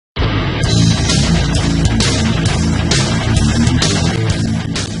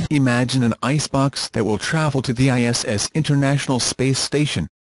Imagine an icebox that will travel to the ISS International Space Station.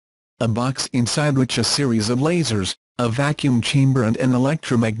 A box inside which a series of lasers, a vacuum chamber and an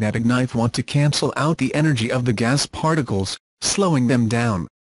electromagnetic knife want to cancel out the energy of the gas particles, slowing them down,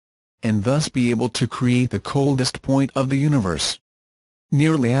 and thus be able to create the coldest point of the universe.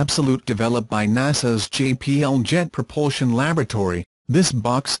 Nearly absolute. Developed by NASA's JPL Jet Propulsion Laboratory, this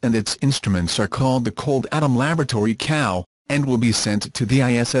box and its instruments are called the Cold Atom Laboratory (CAL), and will be sent to the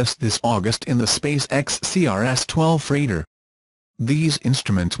ISS this August in the SpaceX CRS-12 freighter. These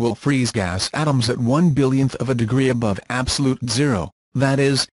instruments will freeze gas atoms at 1 billionth of a degree above absolute zero, that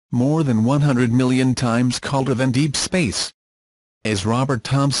is, more than 100 million times colder than deep space. As Robert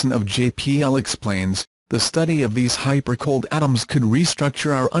Thompson of JPL explains, the study of these hypercold atoms could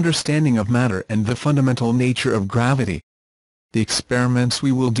restructure our understanding of matter and the fundamental nature of gravity. The experiments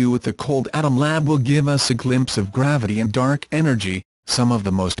we will do with the Cold Atom Lab will give us a glimpse of gravity and dark energy, some of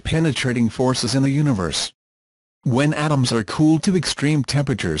the most penetrating forces in the universe. When atoms are cooled to extreme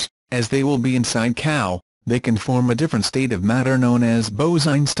temperatures, as they will be inside CAL, they can form a different state of matter known as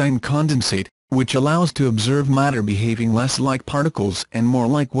bose-einstein condensate, which allows to observe matter behaving less like particles and more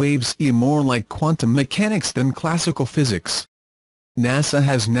like waves, more like quantum mechanics than classical physics. NASA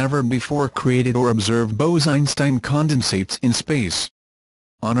has never before created or observed bose-einstein condensates in space.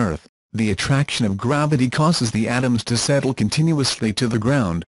 On Earth, the attraction of gravity causes the atoms to settle continuously to the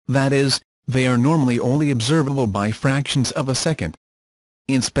ground, that is, they are normally only observable by fractions of a second.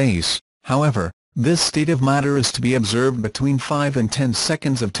 In space, however, this state of matter is to be observed between 5 and 10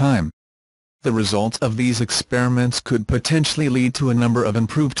 seconds of time. The results of these experiments could potentially lead to a number of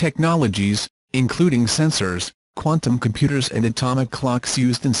improved technologies, including sensors, quantum computers and atomic clocks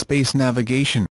used in space navigation.